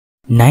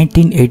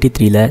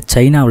1983ல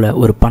சைனாவில்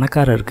ஒரு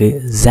பணக்காரருக்கு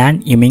ஜான்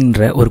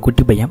இமிங்ன்ற ஒரு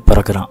குட்டி பையன்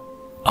பிறக்கிறான்.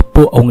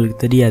 அப்போது அவங்களுக்கு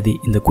தெரியாது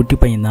இந்த குட்டி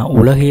பையன் தான்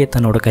உலகையே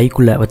தன்னோட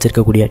கைக்குள்ளே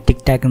வச்சிருக்கக்கூடிய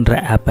டிக்டாக்ன்ற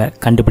ஆப்பை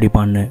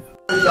கண்டுபிடிப்பான்னு.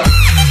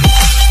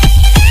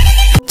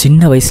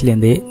 சின்ன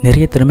வயசுலேருந்தே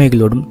நிறைய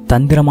திறமைகளோடும்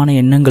தந்திரமான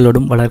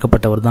எண்ணங்களோடும்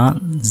வளர்க்கப்பட்டவர் தான்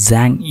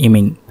ஜாங்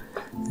இமிங்.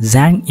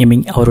 ஜாங்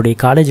இமிங் அவருடைய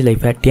காலேஜ்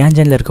லைஃப்பை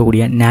டியான்ஜனில்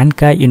இருக்கக்கூடிய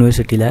நான்காய்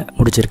யூனிவர்சிட்டியில்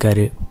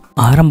முடிச்சிருக்காரு.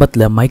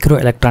 ஆரம்பத்தில் மைக்ரோ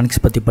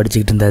எலக்ட்ரானிக்ஸ் பற்றி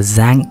படிச்சுக்கிட்டு இருந்த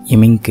ஜாங்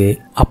இமிங்க்கு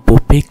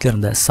அப்போது பீக்கில்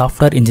இருந்த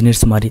சாஃப்ட்வேர்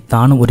இன்ஜினியர்ஸ் மாதிரி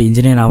தானும் ஒரு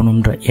இன்ஜினியர்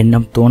ஆகணுன்ற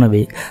எண்ணம்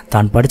தோணவே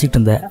தான் படிச்சுக்கிட்டு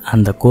இருந்த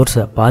அந்த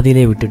கோர்ஸை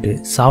பாதியிலே விட்டுட்டு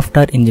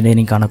சாஃப்ட்வேர்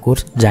இன்ஜினியரிங்கான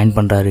கோர்ஸ் ஜாயின்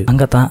பண்ணுறாரு.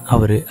 அங்கே தான்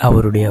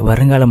அவருடைய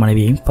வருங்கால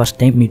மனைவியையும் ஃபர்ஸ்ட்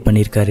டைம் மீட்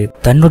பண்ணியிருக்காரு.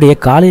 தன்னுடைய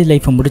காலேஜ்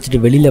லைஃப்பை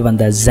முடிச்சுட்டு வெளியில்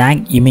வந்த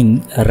ஜாங் இமிங்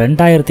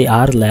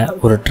 2006ல்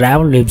ஒரு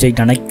டிராவல்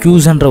வெப்சைட்டான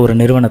கியூஸ்ன்ற ஒரு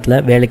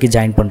நிறுவனத்தில் வேலைக்கு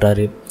ஜாயின்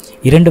பண்ணுறாரு.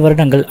 2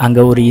 வருடங்கள்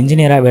அங்கே ஒரு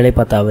இன்ஜினியராக வேலை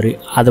பார்த்த அவர்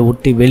அதை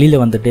விட்டு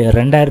வெளியில் வந்துட்டு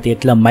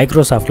 2008ல்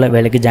மைக்ரோசாஃப்டில்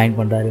வேலைக்கு ஜாயின்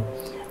பண்ணுறாரு.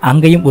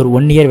 அங்கேயும் ஒரு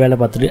 1 இயர் வேலை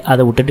பார்த்துட்டு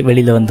அதை விட்டுட்டு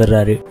வெளியில்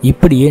வந்துடுறாரு.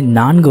 இப்படியே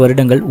 4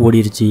 வருடங்கள்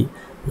ஓடிடுச்சு.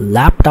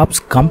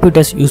 லேப்டாப்ஸ்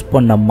கம்ப்யூட்டர்ஸ் யூஸ்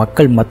பண்ண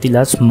மக்கள் மத்தியில்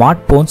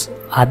ஸ்மார்ட் ஃபோன்ஸ்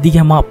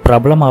அதிகமாக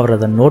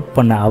பிரபலமாகிறத நோட்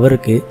பண்ண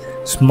அவருக்கு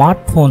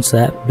ஸ்மார்ட்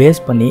ஃபோன்ஸை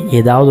பேஸ் பண்ணி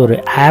ஏதாவது ஒரு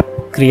ஆப்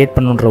கிரியேட்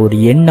பண்ணுன்ற ஒரு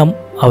எண்ணம்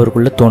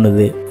அவருக்குள்ள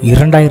தோணுது.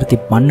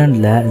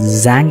 2012ல்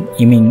ஜாங்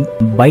இமிங்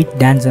பைட்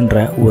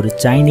டான்ஸ்ன்ற ஒரு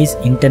சைனீஸ்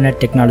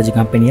இன்டர்நெட் டெக்னாலஜி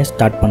கம்பெனியை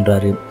ஸ்டார்ட்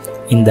பண்ணுறாரு.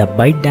 இந்த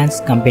பைட்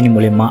டான்ஸ் கம்பெனி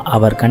மூலமா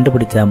அவர்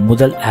கண்டுபிடித்த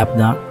முதல் ஆப்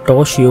தான்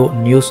டோஷியோ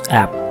நியூஸ்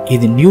ஆப்.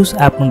 இது நியூஸ்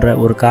ஆப்ன்ற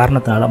ஒரு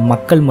காரணத்தினால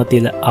மக்கள்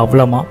மத்தியில்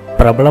அவ்வளவா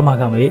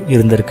பிரபலமாகவே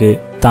இருந்திருக்கு.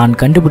 தான்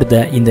கண்டுபிடித்த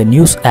இந்த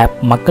நியூஸ் ஆப்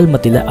மக்கள்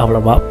மத்தியில்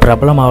அவ்வளவா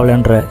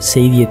பிரபலமாகலன்ற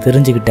செய்தியை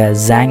தெரிஞ்சுக்கிட்ட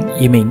ஜாங்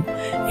இமிங்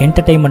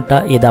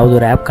என்டர்டெயின்மெண்ட்டாக ஏதாவது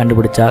ஒரு ஆப்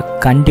கண்டுபிடிச்சா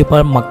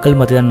கண்டிப்பாக மக்கள்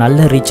மத்தியில்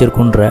நல்ல ரீச்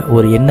இருக்குன்ற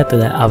ஒரு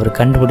எண்ணத்தில் அவர்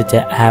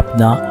கண்டுபிடிச்ச ஆப்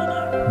தான்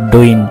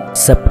டொயின்.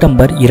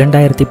 செப்டம்பர்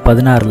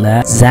 2016ல்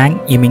ஜாங்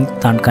இமிங்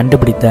தான்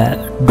கண்டுபிடித்த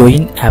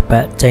டொயின் ஆப்பை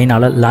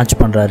சைனாவில் லான்ச்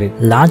பண்ணுறாரு.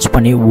 லான்ச்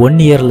பண்ணி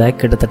 1 இயரில்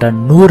கிட்டத்தட்ட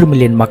 100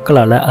 மில்லியன்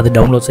மக்களால் அது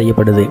டவுன்லோட்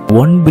செய்யப்படுது.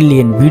 1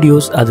 பில்லியன்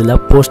வீடியோஸ்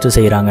அதில் போஸ்ட்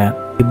செய்கிறாங்க.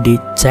 இப்படி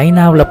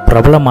சைனாவில்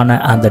பிரபலமான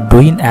அந்த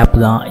டொயின் ஆப்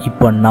தான்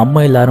இப்போ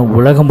நம்ம எல்லாரும்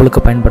உலகம் முழுக்க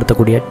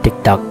பயன்படுத்தக்கூடிய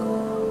டிக்டாக்.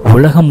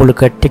 உலகம்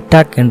முழுக்க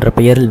டிக்டாக் என்ற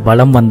பெயரில்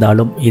வலம்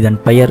வந்தாலும் இதன்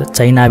பெயர்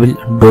சைனாவில்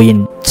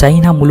டொயின்.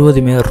 சைனா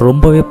முழுவதுமே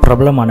ரொம்பவே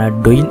பிரபலமான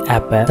டொயின்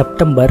ஆப்பை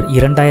செப்டம்பர்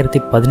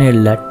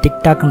 2017ல்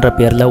டிக்டாக் என்ற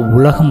பெயரில்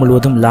உலகம்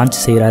முழுவதும்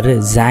லான்ச் செய்கிறாரு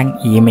ஜாங்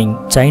இமிங்.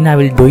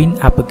 சைனாவில் டொயின்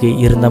ஆப்புக்கு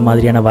இருந்த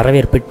மாதிரியான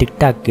வரவேற்பு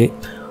டிக்டாக்கு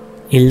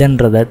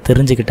இல்லைன்றதை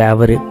தெரிஞ்சுக்கிட்ட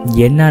அவர்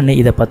என்னன்னு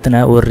இதை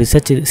பற்றின ஒரு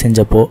ரிசர்ச்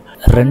செஞ்சப்போ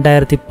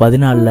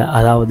 2014ல்,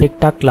 அதாவது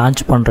டிக்டாக்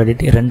லான்ச் பண்ணுற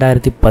டேட்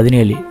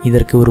 2017,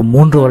 இதற்கு ஒரு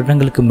 3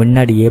 வருடங்களுக்கு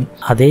முன்னாடியே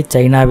அதே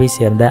சைனாவை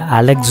சேர்ந்த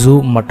அலெக்ஸூ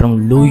மற்றும்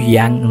லூ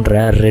யாங்ன்ற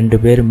 2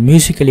 பேர்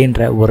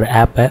மியூசிக்கலின்ற ஒரு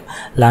ஆப்பை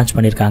லான்ச்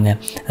பண்ணியிருக்காங்க.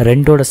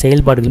 2ஓட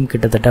செயல்பாடுகளும்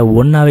கிட்டத்தட்ட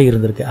ஒன்றாவே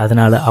இருந்திருக்கு.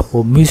 அதனால்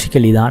அப்போது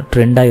மியூசிக்கலி தான்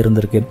ட்ரெண்டாக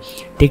இருந்திருக்கு.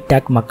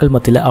 டிக்டாக் மக்கள்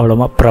மத்தியில்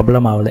அவ்வளோவா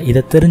பிரபலமாகலை.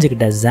 இதை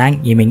தெரிஞ்சுக்கிட்ட ஜாங்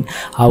இமிங்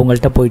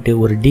அவங்கள்ட்ட போயிட்டு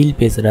ஒரு டீல்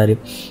பேசுகிறாரு.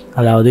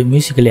 அதாவது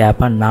மியூசிக்கலி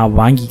ஆப்பை நான்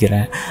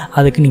வாங்கிக்கிறேன்,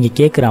 அதுக்கு நீங்கள்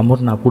கேட்குற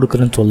அமௌண்ட் நான்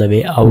கொடுக்குறேன்னு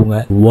சொல்லவே அவங்க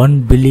 $1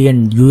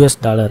 பில்லியன்,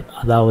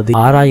 அதாவது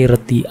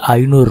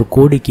 6500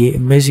 கோடிக்கு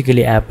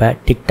மியூசிக்கலி ஆப்பை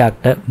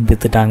டிக்டாக்ட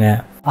வித்துட்டாங்க.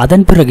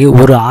 அதன் பிறகு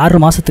ஒரு 6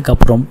 மாதத்துக்கு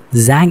அப்புறம்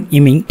ஜாங்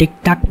இமிங்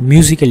டிக்டாக்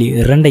மியூசிக்கலி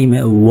 2ஐயுமே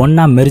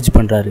ஒன்றா மெர்ஜ்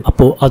பண்ணுறாரு.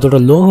 அப்போது அதோட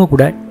லோகோ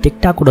கூட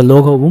டிக்டாக்கோட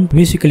லோகோவும்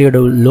மியூசிக்கலியோட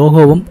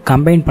லோகோவும்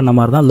கம்பைன் பண்ண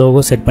மாதிரி தான்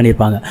லோகோ செட்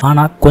பண்ணியிருப்பாங்க.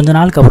 ஆனால் கொஞ்ச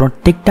நாளுக்கு அப்புறம்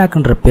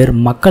டிக்டாக்ன்ற பேர்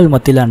மக்கள்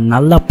மத்தியில்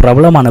நல்லா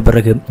பிரபலமான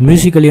பிறகு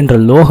மியூசிக்கலின்ற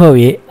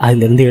லோகோவே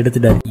அதிலிருந்து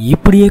எடுத்துட்டாரு.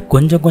 இப்படியே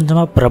கொஞ்சம்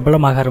கொஞ்சமாக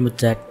பிரபலமாக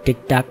ஆரம்பித்த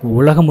டிக்டாக்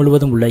உலகம்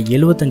முழுவதும் உள்ள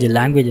 75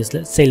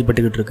 லாங்குவேஜஸில்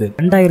செயல்பட்டுக்கிட்டு இருக்கு.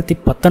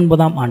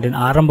 2019ஆம்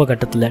ஆண்டின் ஆரம்ப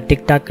கட்டத்தில்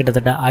டிக்டாக்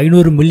கிட்டத்தட்ட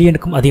 500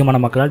 மில்லியனுக்கும்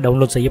அதிகமான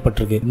டவுன்லோட்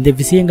செய்யப்பட்டிருக்கு. இந்த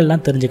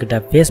விஷயங்கள்லாம் தெரிஞ்சுக்கிட்ட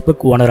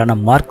ஃபேஸ்புக் ஓனரான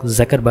மார்க்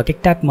ஜக்கர்பர்க்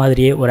டிக்டாக்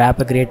மாதிரியே ஒரு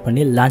ஆப்பை கிரியேட்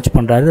பண்ணி லான்ச்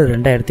பண்றாரு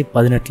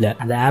 2018.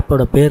 அந்த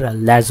ஆப்போட பேர்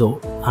லாசோ.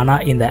 ஆனா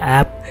இந்த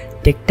ஆப்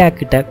டிக்டாக்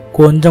கிட்ட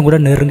கொஞ்சம் கூட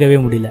நெருங்கவே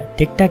முடியல.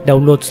 டிக்டாக்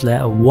டவுன்லோட்ஸில்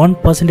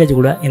 1%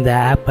 கூட இந்த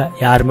ஆப்பை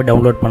யாருமே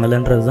டவுன்லோட்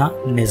பண்ணலன்றது தான்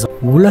நிஜம்.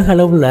 உலக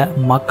அளவில்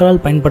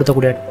மக்களால்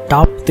பயன்படுத்தக்கூடிய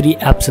டாப் 3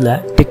 ஆப்ஸில்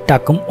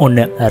டிக்டாக்கும்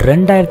ஒன்று.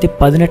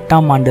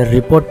 2018ஆம் ஆண்டு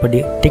ரிப்போர்ட் படி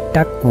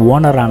டிக்டாக்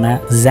ஓனரான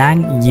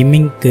ஜாங்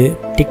இமிங்க்கு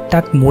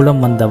டிக்டாக் மூலம்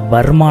வந்த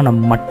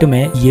வருமானம்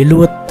மட்டுமே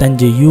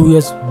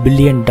 $75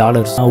 பில்லியன்.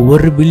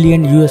 $1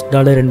 பில்லியன்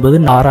என்பது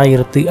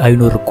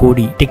 6500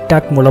 கோடி.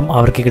 டிக்டாக் மூலம்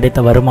அவருக்கு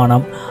கிடைத்த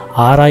வருமானம்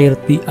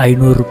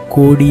 6500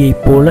 கோடியை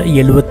போல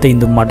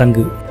 75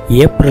 மடங்கு.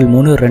 ஏப்ரல்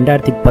 3,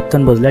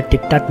 2019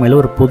 டிக்டாக் மேல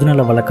ஒரு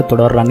பொதுநல வழக்கு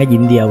தொடர்றாங்க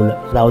இந்தியாவில்.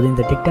 அதாவது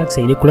இந்த டிக்டாக்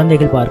செயலி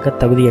குழந்தைகள் பார்க்க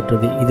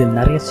தகுதியற்றது, இதில்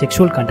நிறைய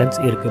செக்ஷுவல்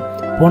கண்டென்ட்ஸ் இருக்கு,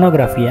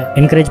 போனோகிராஃபியை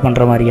என்கரேஜ்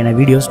பண்ற மாதிரியான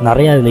வீடியோஸ்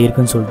நிறைய இதில்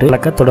இருக்குன்னு சொல்லிட்டு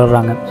வழக்க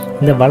தொடர்றாங்க.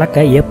 இந்த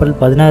வழக்கை ஏப்ரல்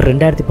 16,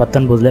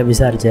 2019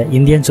 விசாரிச்ச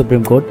இந்தியன்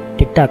சுப்ரீம் கோர்ட்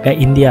டிக்டாக்கை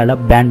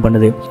இந்தியாவில் பேன்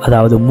பண்ணுது.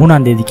 அதாவது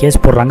 3ஆம் தேதி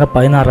கேஸ் போடுறாங்க,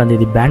 16ஆம்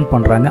தேதி பேன்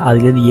பண்றாங்க.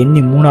 அதுலேருந்து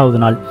எண்ணி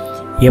 3வது நாள்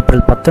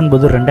ஏப்ரல் 19,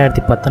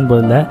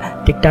 2019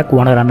 டிக்டாக்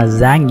ஓனரான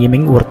ஜாங்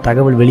இமிங் ஒரு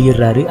தகவல்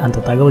வெளியிடுறாரு.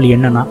 அந்த தகவல்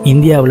என்னன்னா,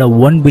 இந்தியாவில்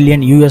 $1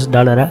 பில்லியன்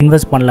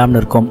இன்வெஸ்ட் பண்ணலாம்னு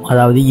இருக்கும்.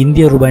 அதாவது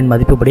இந்திய ரூபாயின்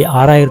மதிப்புப்படி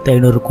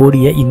 6500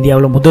 கோடியை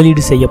இந்தியாவில்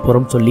முதலீடு செய்ய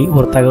போறோம் சொல்லி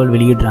ஒரு தகவல்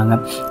வெளியிடுறாங்க.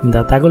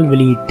 இந்த தகவல்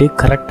வெளியிட்டு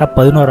கரெக்டாக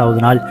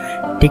 11வது நாள்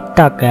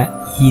டிக்டாக்கை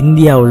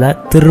இந்தியாவில்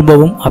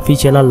திரும்பவும்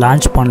அஃபிஷியலாக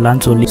லான்ச்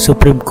பண்ணலான்னு சொல்லி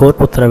சுப்ரீம்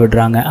கோர்ட்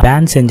உத்தரவிடுறாங்க.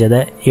 பேன்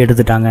செஞ்சதை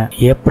எடுத்துட்டாங்க.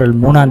 ஏப்ரல்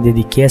 3ஆம்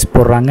தேதி கேஸ்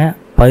போடுறாங்க.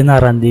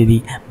 16ஆம் தேதி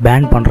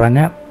பேன் பண்ணுறாங்க.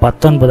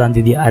 19ஆம்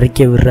தேதி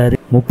அறிக்கை விடுறாரு.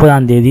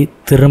 30ஆம் தேதி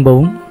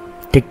திரும்பவும்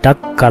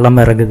TikTok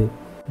களமிறங்குது.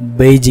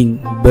 Beijing,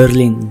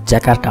 Berlin,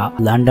 ஜகார்ட்டா,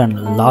 London,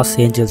 Los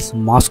Angeles,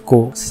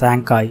 Moscow,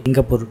 Shanghai,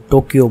 Singapore,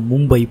 Tokyo,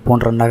 Mumbai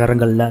போன்ற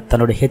நகரங்களில்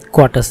தன்னுடைய ஹெட்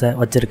குவார்ட்டர்ஸை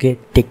வச்சிருக்கு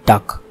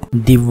டிக்டாக்.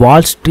 தி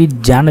வால் ஸ்ட்ரீட்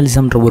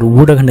ஜேர்னலிசம்ன்ற ஒரு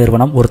ஊடக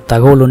நிறுவனம் ஒரு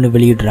தகவல் ஒன்று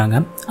வெளியிடுறாங்க.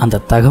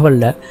 அந்த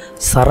தகவலில்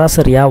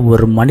சராசரியாக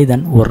ஒரு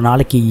மனிதன் ஒரு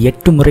நாளைக்கு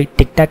 8 முறை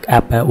டிக்டாக்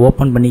ஆப்பை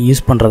ஓப்பன் பண்ணி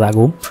யூஸ்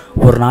பண்ணுறதாகவும்,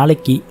 ஒரு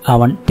நாளைக்கு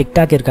அவன்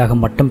டிக்டாக்கிற்காக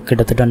மட்டும்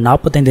கிட்டத்தட்ட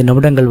 45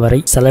 நிமிடங்கள்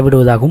வரை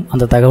செலவிடுவதாகவும்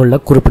அந்த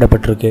தகவலில்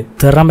குறிப்பிடப்பட்டிருக்கு.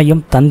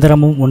 திறமையும்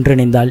தந்திரமும்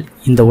ஒன்றிணைந்தால்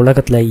இந்த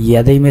உலகத்தில்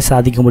எதையுமே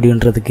சாதிக்க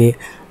முடியுன்றதுக்கு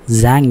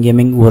ஜாங்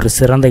இமிங் ஒரு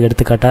சிறந்த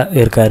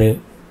எடுத்துக்காட்டாக இருக்காரு.